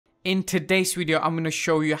In today's video, I'm going to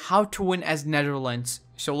show you how to win as Netherlands.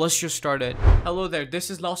 So let's just start it. Hello there,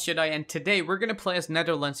 this is Lost Jedi and today we're going to play as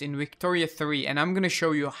Netherlands in Victoria 3 and I'm going to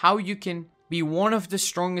show you how you can be one of the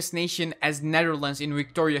strongest nation as Netherlands in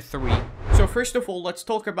Victoria 3. So first of all, let's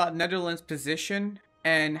talk about Netherlands' position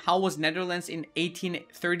and how was Netherlands in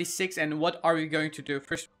 1836 and what are we going to do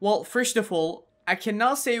first. Well, first of all, I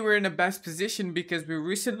cannot say we're in the best position because we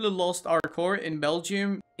recently lost our core in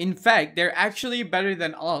Belgium. In fact, they're actually better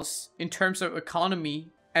than us in terms of economy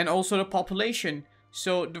and also the population.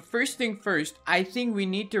 So the first thing first, I think we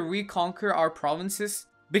need to reconquer our provinces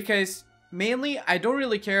because mainly I don't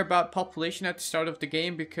really care about population at the start of the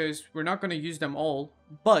game because we're not going to use them all.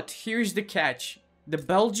 But here's the catch. The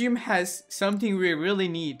Belgium has something we really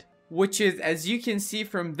need, which is, as you can see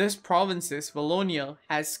from this provinces, Wallonia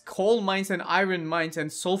has coal mines and iron mines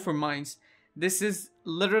and sulfur mines. This is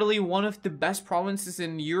literally one of the best provinces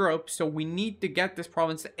in Europe, so we need to get this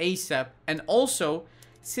province ASAP. And also,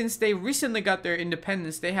 since they recently got their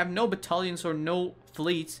independence, they have no battalions or no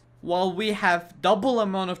fleets, while we have double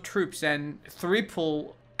amount of troops and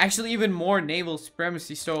triple, actually even more naval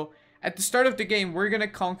supremacy. So at the start of the game, we're gonna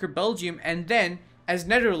conquer Belgium, and then as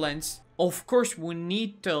Netherlands, of course, we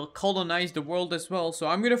need to colonize the world as well. So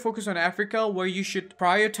I'm going to focus on Africa, where you should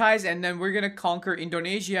prioritize, and then we're going to conquer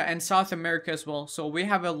Indonesia and South America as well. So we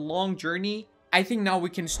have a long journey. I think now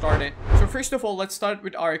we can start it. So first of all, let's start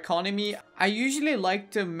with our economy. I usually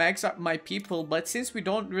like to max up my people, but since we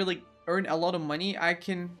don't really earn a lot of money, I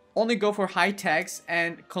can only go for high tax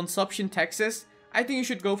and consumption taxes. I think you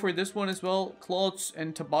should go for this one as well. Clothes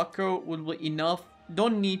and tobacco will be enough.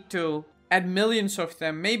 Don't need to add millions of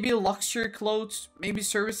them. Maybe luxury clothes, maybe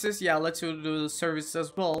services. Yeah, let's do the services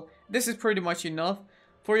as well. This is pretty much enough.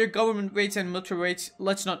 For your government rates and military rates,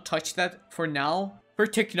 let's not touch that for now. For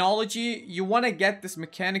technology, you want to get this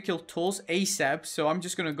mechanical tools ASAP, so I'm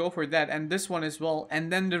just gonna go for that, and this one as well, and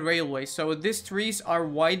then the railway. So these trees are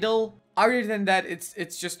vital. Other than that,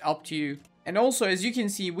 it's just up to you. And also, as you can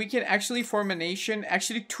see, we can actually form a nation,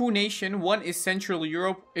 actually two nations. One is Central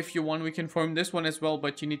Europe. If you want, we can form this one as well,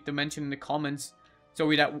 but you need to mention in the comments so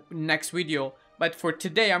we that next video. But for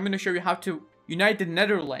today, I'm going to show you how to unite the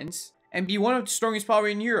Netherlands and be one of the strongest power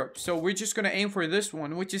in Europe. So we're just going to aim for this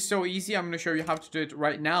one, which is so easy. I'm going to show you how to do it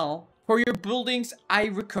right now. For your buildings, I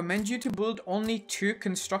recommend you to build only 2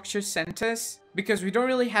 construction centers because we don't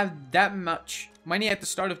really have that much money at the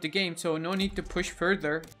start of the game, so no need to push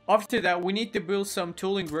further. After that, we need to build some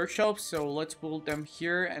tooling workshops, so let's build them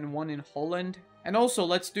here and one in Holland. And also,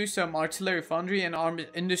 let's do some artillery foundry and armed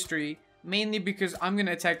industry, mainly because I'm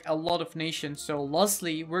gonna attack a lot of nations. So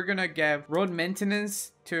lastly, we're gonna give road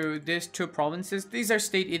maintenance to these 2 provinces. These are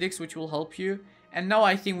state edicts which will help you. And now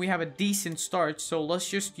I think we have a decent start, so let's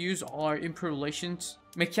just use our improved relations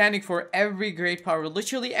mechanic for every great power.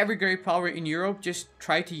 Literally every great power in Europe, just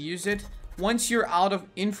try to use it. Once you're out of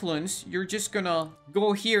influence, you're just gonna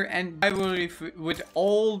go here and rivalry with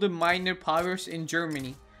all the minor powers in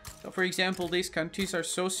Germany. So for example, these countries are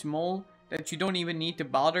so small that you don't even need to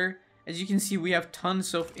bother. As you can see, we have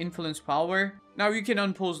tons of influence power. Now you can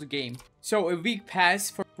unpause the game. So a week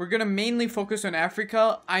passed. We're gonna mainly focus on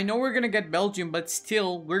Africa. I know we're gonna get Belgium, but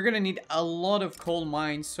still, we're gonna need a lot of coal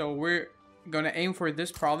mines. So we're gonna aim for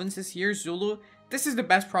this provinces here, Zulu. This is the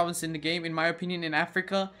best province in the game, in my opinion, in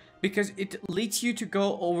Africa, because it leads you to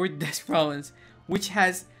go over this province, which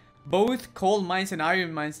has both coal mines and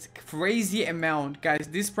iron mines. Crazy amount, guys.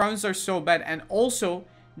 These provinces are so bad, and also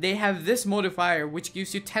they have this modifier which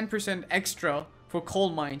gives you 10% extra for coal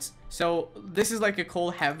mines. So this is like a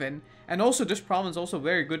coal heaven. And also this province also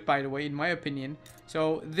very good, by the way, in my opinion.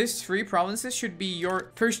 So these 3 provinces should be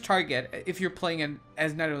your first target if you're playing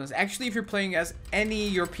as Netherlands. Actually, if you're playing as any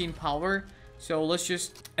European power. So let's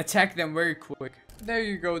just attack them very quick. There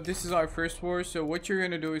you go. This is our first war. So what you're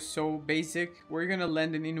gonna do is so basic. We're gonna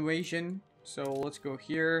land an invasion. So let's go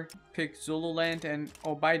here, pick Zululand, and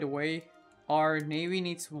oh, by the way, our navy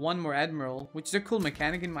needs 1 more admiral, which is a cool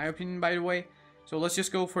mechanic in my opinion, by the way. So let's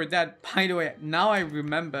just go for that. By the way, now I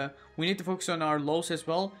remember we need to focus on our lows as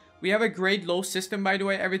well. We have a great low system, by the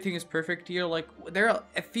way. Everything is perfect here. Like, there are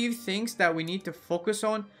a few things that we need to focus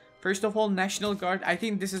on. First of all, National Guard. I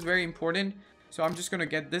think this is very important. So I'm just gonna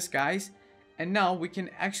get this, guys. And now we can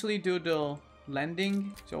actually do the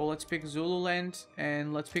landing. So let's pick Zululand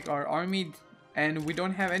and let's pick our army. And we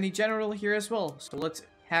don't have any general here as well. So let's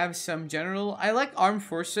have some general. I like armed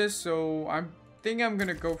forces, so I think I'm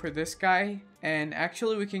gonna go for this guy. And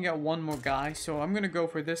actually we can get 1 more guy, so I'm gonna go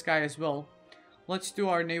for this guy as well. Let's do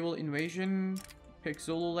our naval invasion, pick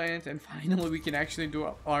Zululand, and finally we can actually do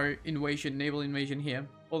our invasion, naval invasion here.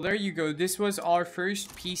 Well, there you go. This was our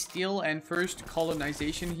first peace deal and first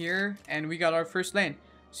colonization here. And we got our first land.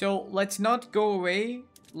 So let's not go away.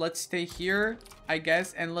 Let's stay here, I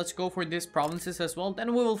guess. And let's go for these provinces as well.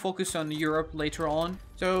 Then we will focus on Europe later on.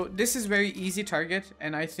 So this is very easy target.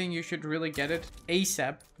 And I think you should really get it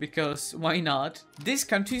ASAP. Because why not? These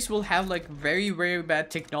countries will have like very, very bad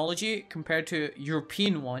technology compared to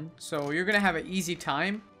European one. So you're gonna have an easy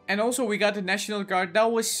time. And also we got the National Guard. That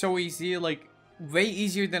was so easy. Like way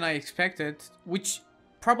easier than I expected, which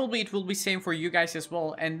probably it will be same for you guys as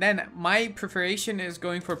well. And then my preparation is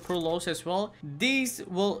going for poor laws as well. These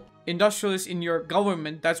will industrialize in your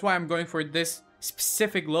government. That's why I'm going for this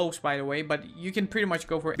specific laws, by the way, but you can pretty much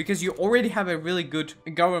go for it because you already have a really good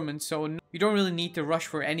government, so you don't really need to rush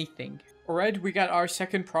for anything. Alright, we got our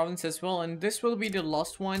second province as well, and this will be the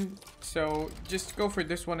last one, so just go for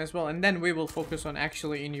this one as well, and then we will focus on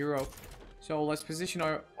actually in Europe. So let's position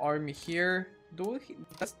our army here.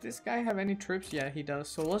 Does this guy have any troops? Yeah, he does.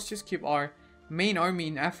 So let's just keep our main army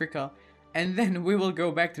in Africa. And then we will go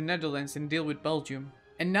back to Netherlands and deal with Belgium.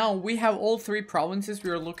 And now we have all three provinces we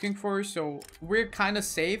are looking for. So we're kind of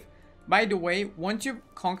safe. By the way, once you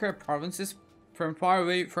conquer provinces from far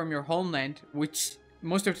away from your homeland, which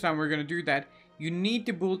most of the time we're going to do that, you need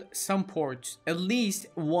to build some ports. At least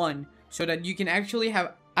one. So that you can actually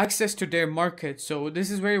have access to their market. So this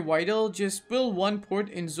is very vital. Just build one port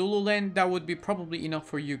in Zululand. That would be probably enough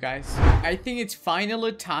for you guys. I think it's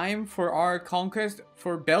finally time for our conquest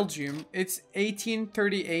for Belgium. It's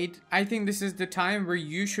 1838. I think this is the time where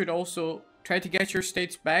you should also try to get your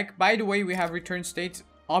states back. By the way, we have return states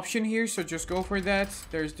option here, so just go for that.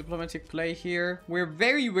 There's diplomatic play here. We're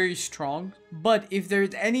very, very strong, but if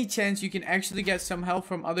there's any chance you can actually get some help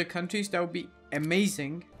from other countries, that would be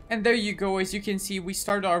amazing. And there you go. As you can see, we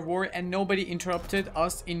started our war and nobody interrupted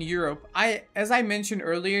us in Europe. As I mentioned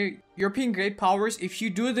earlier, European great powers, if you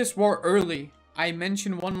do this war early, I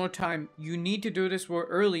mentioned one more time, you need to do this war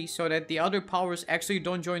early so that the other powers actually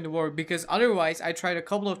don't join the war, because otherwise I tried a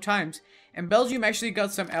couple of times and Belgium actually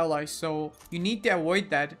got some allies, so you need to avoid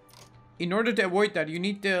that. In order to avoid that, you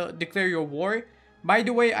need to declare your war. By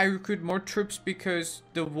the way, I recruit more troops because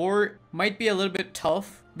the war might be a little bit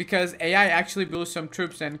tough because AI actually builds some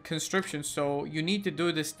troops and conscription, so you need to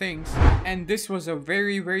do these things. And this was a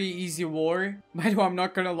very, very easy war. By the way, I'm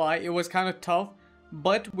not gonna lie, it was kind of tough,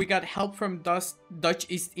 but we got help from Dutch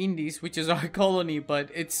East Indies, which is our colony, but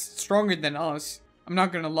it's stronger than us. I'm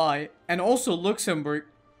not gonna lie. And also Luxembourg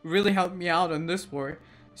really helped me out on this war.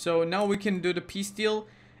 So now we can do the peace deal.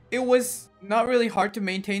 It was not really hard to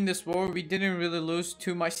maintain this war. We didn't really lose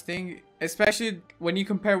too much thing, especially when you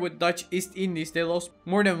compare with Dutch East Indies. They lost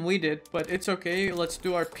more than we did, but it's okay. Let's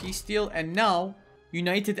do our peace deal. And now,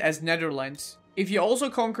 united as Netherlands. If you also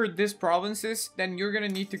conquered these provinces, then you're gonna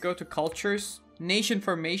need to go to cultures, nation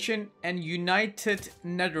formation, and united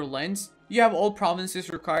Netherlands. You have all provinces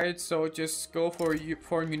required, so just go for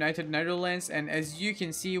form united Netherlands. And as you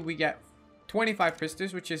can see, we get 25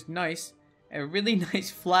 prisoners, which is nice. A really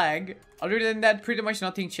nice flag. Other than that, pretty much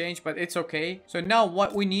nothing changed, but it's okay. So now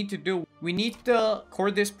what we need to do, we need to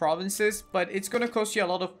core these provinces, but it's gonna cost you a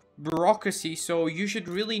lot of bureaucracy, so you should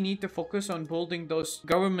really need to focus on building those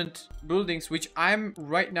government buildings, which I'm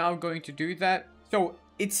right now going to do that. So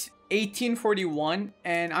it's 1841,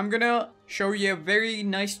 and I'm gonna show you a very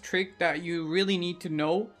nice trick that you really need to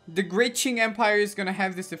know. The Great Qing Empire is gonna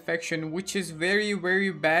have this affection, which is very,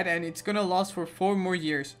 very bad, and it's gonna last for 4 more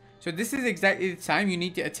years. So this is exactly the time you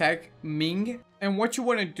need to attack Ming. And what you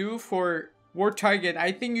want to do for war target,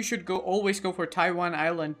 I think you should always go for Taiwan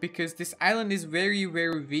Island, because this island is very,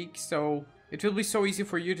 very weak. So it will be so easy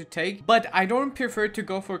for you to take. But I don't prefer to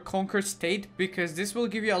go for Conquer State, because this will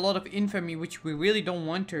give you a lot of infamy, which we really don't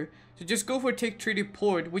want to. So just go for Take Treaty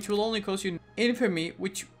Port, which will only cost you infamy,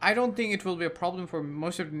 which I don't think it will be a problem for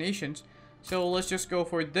most of the nations. So let's just go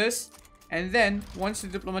for this. And then, once the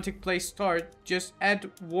diplomatic play starts, just add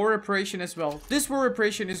war reparation as well. This war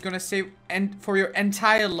reparation is gonna save for your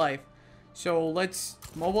entire life. So let's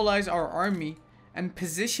mobilize our army and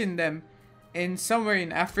position them in somewhere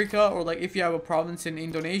in Africa, or like if you have a province in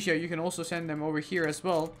Indonesia, you can also send them over here as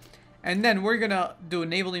well. And then we're gonna do a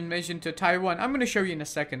naval invasion to Taiwan. I'm gonna show you in a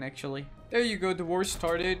second, actually. There you go, the war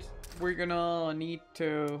started. We're gonna need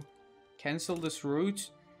to cancel this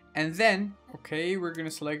route. And then, okay, we're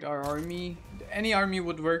gonna select our army. Any army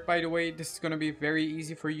would work, by the way. This is gonna be very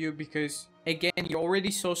easy for you because, again, you're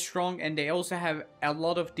already so strong and they also have a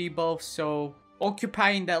lot of debuffs. So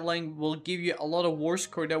occupying that land will give you a lot of war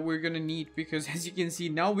score that we're gonna need, because as you can see,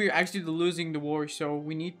 now we're actually losing the war. So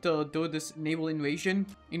we need to do this naval invasion.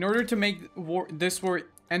 In order to make this war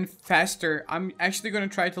end faster, I'm actually gonna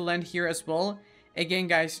try to land here as well. Again,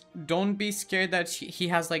 guys, don't be scared that he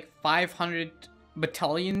has like 500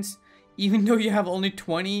 battalions. Even though you have only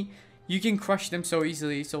 20, you can crush them so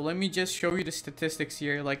easily. So let me just show you the statistics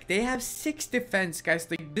here. Like, they have 6 defense, guys.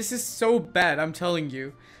 Like, this is so bad, I'm telling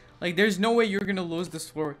you. Like, there's no way you're gonna lose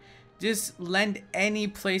this war. Just land any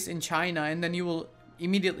place in China and then you will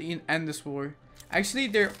immediately end this war. Actually,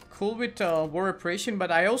 they're cool with war reparation,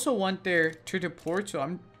 but I also want their treaty port, so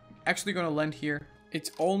I'm actually gonna land here.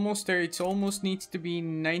 It's almost there. It almost needs to be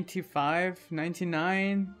 95,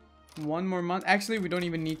 99. One more month. Actually, we don't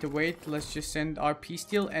even need to wait. Let's just send our peace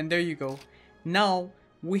deal, and there you go. Now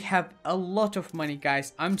we have a lot of money,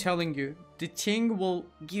 guys. I'm telling you, the Qing will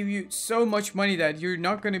give you so much money that you're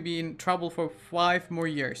not going to be in trouble for 5 more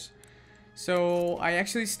years. So I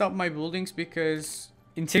actually stopped my buildings because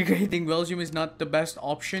integrating Belgium is not the best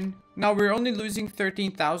option. Now we're only losing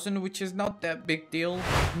 13,000, which is not that big deal.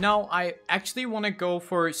 Now I actually want to go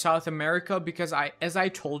for South America because as I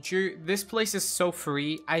told you, this place is so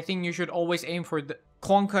free. I think you should always aim for the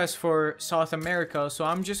conquest for South America. So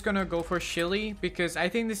I'm just gonna go for Chile because I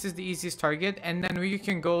think this is the easiest target, and then we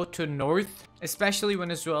can go to north, especially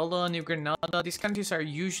Venezuela, New Granada. These countries are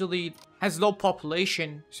usually has low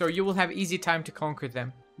population, so you will have easy time to conquer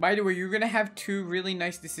them. By the way, you're gonna have 2 really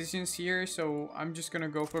nice decisions here, so I'm just gonna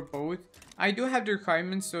go for both. I do have the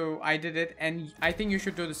requirements, so I did it, and I think you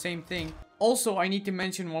should do the same thing. Also, I need to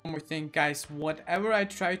mention one more thing, guys. Whatever I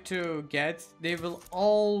try to get, they will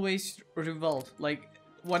always revolt. Like,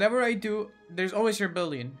 whatever I do, there's always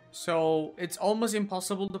rebellion. So it's almost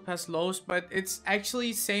impossible to pass laws, but it's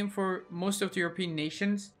actually same for most of the European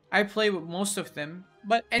nations. I play with most of them.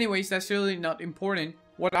 But anyways, that's really not important.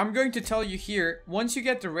 What I'm going to tell you here, once you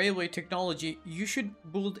get the railway technology, you should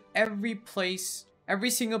build every place,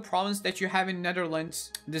 every single province that you have in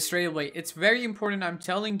Netherlands, this railway. It's very important, I'm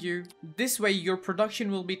telling you. This way, your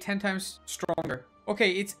production will be 10 times stronger.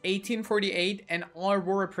 Okay, it's 1848 and our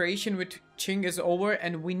war reparation with Qing is over,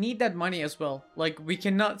 and we need that money as well. Like, we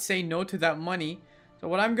cannot say no to that money. So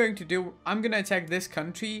what I'm going to do, I'm going to attack this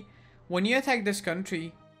country. When you attack this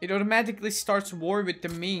country, it automatically starts war with the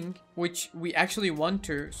Ming, which we actually want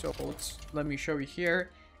to. So let me show you here.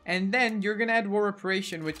 And then you're gonna add war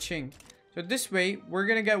reparation with Qing. So this way, we're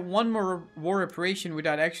gonna get one more war reparation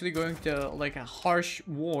without actually going to like a harsh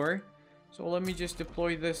war. So let me just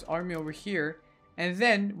deploy this army over here. And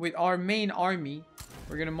then with our main army,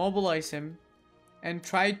 we're gonna mobilize him and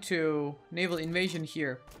try to naval invasion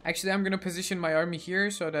here. Actually, I'm gonna position my army here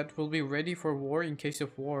so that we'll be ready for war in case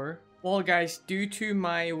of war. Well, guys, due to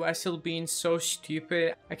my vessel being so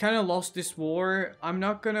stupid, I kind of lost this war. I'm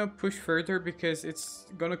not gonna push further because it's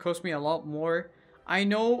gonna cost me a lot more. I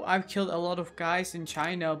know I've killed a lot of guys in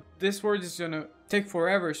China. This war is gonna take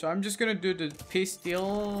forever, so I'm just gonna do the peace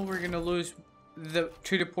deal. We're gonna lose the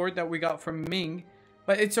treaty port that we got from Ming,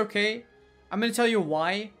 but it's okay. I'm gonna tell you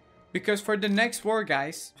why. Because for the next war,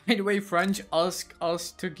 guys, by the way, French asked us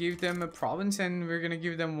to give them a province and we're gonna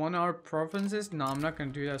give them 1 hour provinces. No, I'm not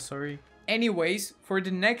gonna do that, sorry. Anyways, for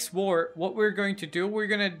the next war, what we're going to do, we're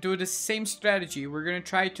gonna do the same strategy. We're gonna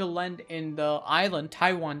try to land in the island,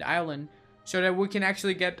 Taiwan island, so that we can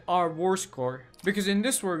actually get our war score. Because in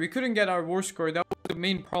this war, we couldn't get our war score. That was the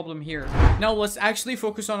main problem here. Now, let's actually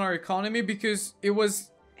focus on our economy because it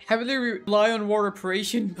was heavily rely on war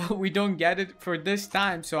reparation, but we don't get it for this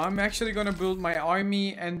time. So I'm actually gonna build my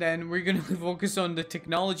army and then we're gonna focus on the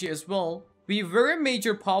technology as well. We were a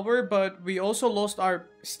major power, but we also lost our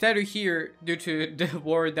status here due to the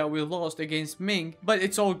war that we lost against Ming. But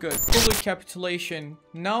it's all good. Full capitulation.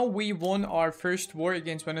 Now we won our first war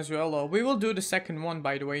against Venezuela. We will do the second one,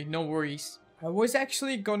 by the way, no worries. I was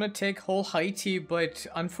actually gonna take whole Haiti, but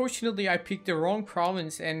unfortunately I picked the wrong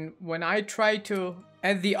province, and when I tried to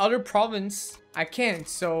add the other province, I can't.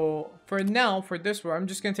 So for now, for this war, I'm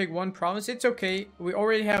just gonna take 1 province. It's okay. We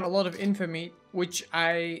already have a lot of infamy, which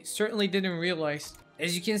I certainly didn't realize.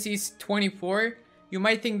 As you can see, it's 24. You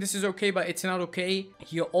might think this is okay, but it's not okay.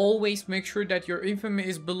 You always make sure that your infamy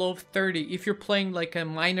is below 30 if you're playing like a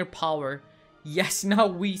minor power. Yes, now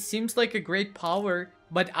we seems like a great power,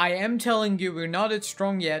 but I am telling you, we're not as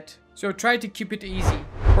strong yet. So try to keep it easy.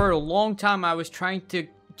 For a long time, I was trying to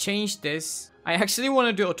change this. I actually want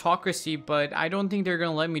to do autocracy, but I don't think they're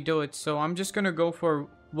gonna let me do it. So I'm just gonna go for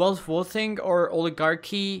wealth voting or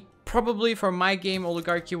oligarchy. Probably for my game,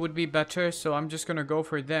 oligarchy would be better, so I'm just gonna go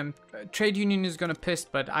for them. Trade union is gonna piss,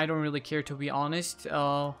 but I don't really care, to be honest.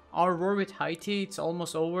 Our war with Haiti, it's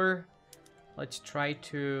almost over. Let's try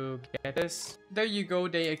to get this. There you go,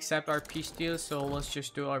 they accept our peace deal, so let's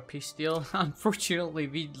just do our peace deal. Unfortunately,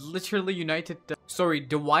 we literally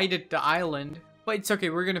divided the island. But it's okay,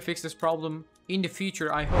 we're gonna fix this problem in the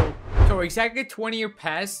future, I hope. So exactly 20 years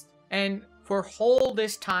passed, and for whole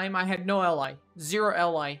this time I had no ally, zero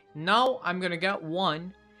ally. Now I'm gonna get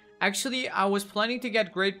one. Actually, I was planning to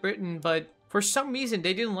get Great Britain, but for some reason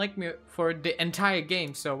they didn't like me for the entire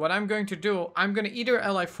game. So what I'm going to do, I'm gonna either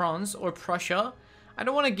ally France or Prussia. I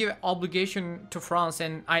don't want to give obligation to France,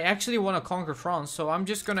 and I actually want to conquer France, so I'm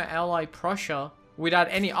just gonna ally Prussia without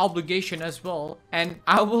any obligation as well. And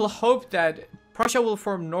I will hope that Prussia will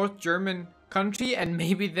form North German country and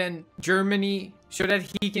maybe then Germany, so that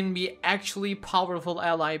he can be actually powerful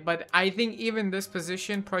ally. But I think even this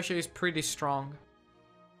position, Prussia is pretty strong.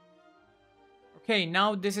 Okay,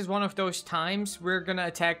 now this is one of those times we're gonna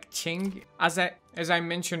attack Qing, as I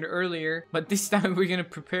mentioned earlier, but this time we're gonna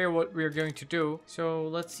prepare what we're going to do. So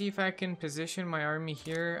let's see if I can position my army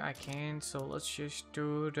here. I can, so let's just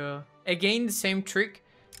do again the same trick.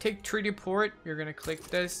 Take treaty port, you're gonna click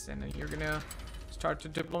this, and then you're gonna start the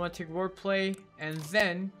diplomatic warplay, and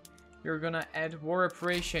then you're gonna add war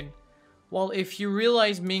operation. Well, if you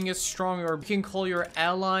realize Ming is stronger, you can call your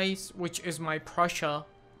allies, which is my Prussia.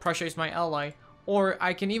 Prussia is my ally. Or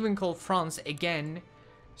I can even call France again.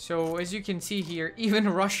 So as you can see here, even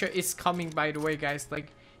Russia is coming, by the way, guys.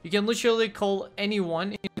 Like, you can literally call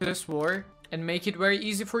anyone into this war and make it very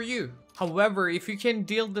easy for you. However, if you can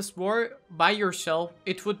deal this war by yourself,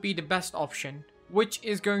 it would be the best option, which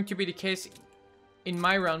is going to be the case in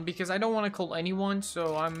my round, because I don't want to call anyone,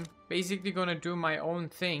 so I'm basically gonna do my own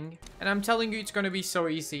thing. And I'm telling you, it's gonna be so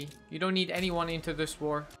easy. You don't need anyone into this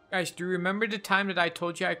war. Guys, do you remember the time that I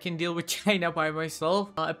told you I can deal with China by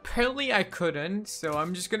myself? Apparently I couldn't, so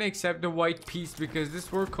I'm just gonna accept the white peace, because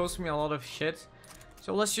this war cost me a lot of shit.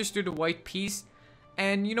 So let's just do the white peace.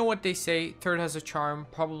 And you know what they say, third has a charm.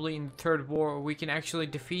 Probably in the third war we can actually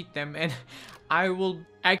defeat them, and I will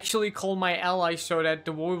actually call my allies so that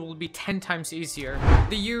the war will be 10 times easier.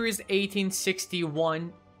 The year is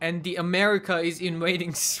 1861 and the America is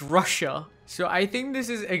invading Russia. So I think this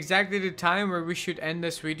is exactly the time where we should end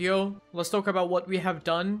this video. Let's talk about what we have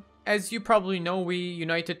done. As you probably know, we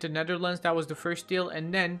united the Netherlands. That was the first deal.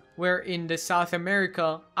 And then we're in the South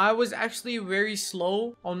America. I was actually very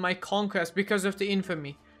slow on my conquest because of the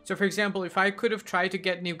infamy. So for example, if I could have tried to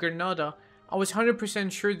get New Granada, I was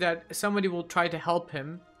 100% sure that somebody will try to help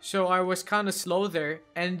him. So I was kind of slow there.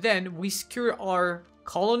 And then we secured our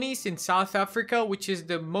colonies in South Africa, which is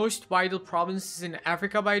the most vital provinces in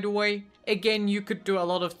Africa, by the way. Again, you could do a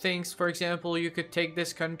lot of things. For example, you could take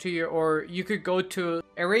this country, or you could go to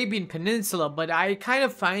Arabian Peninsula, but I kind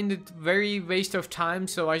of find it very waste of time,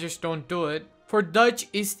 so I just don't do it. For Dutch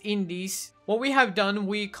East Indies, what we have done,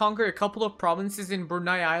 we conquered a couple of provinces in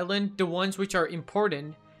Brunei Island, the ones which are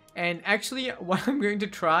important. And actually, what I'm going to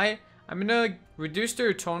try, I'm gonna reduce their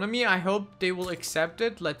autonomy. I hope they will accept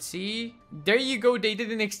it. Let's see. There you go, they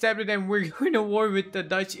didn't accept it, and we're going to war with the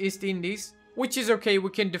Dutch East Indies, which is okay, we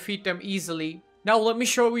can defeat them easily. Now let me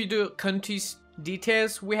show you the country's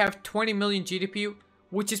details. We have 20 million GDP,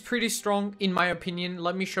 which is pretty strong in my opinion.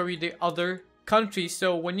 Let me show you the other countries.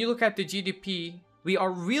 So when you look at the GDP, we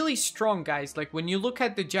are really strong, guys. Like when you look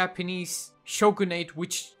at the Japanese shogunate,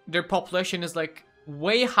 which their population is like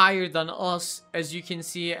way higher than us, as you can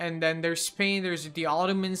see, and then there's Spain, there's the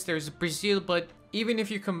Ottomans, there's Brazil, but even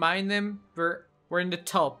if you combine them, we're in the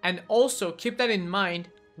top. And also keep that in mind,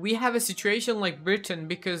 we have a situation like Britain,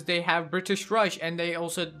 because they have British Raj and they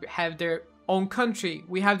also have their own country.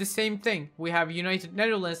 We have the same thing. We have United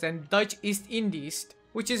Netherlands and Dutch East Indies,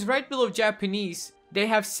 which is right below Japanese. They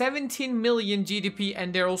have 17 million GDP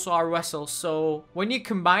and they're also our vassals. So when you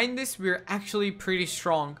combine this, we're actually pretty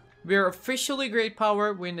strong. We're officially great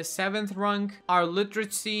power. We're in the 7th rank. Our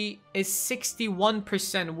literacy is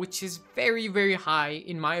 61%, which is very, very high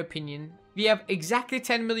in my opinion. We have exactly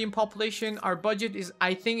 10 million population. Our budget is,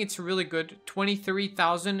 I think it's really good.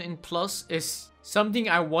 23,000 in plus is something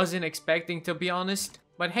I wasn't expecting, to be honest.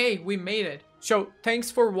 But hey, we made it. So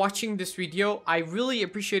thanks for watching this video. I really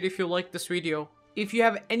appreciate if you like this video. If you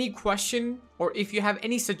have any question or if you have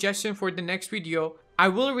any suggestion for the next video, I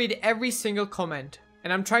will read every single comment.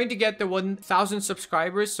 And I'm trying to get the 1,000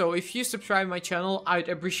 subscribers, so if you subscribe my channel, I'd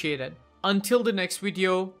appreciate it. Until the next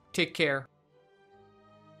video, take care.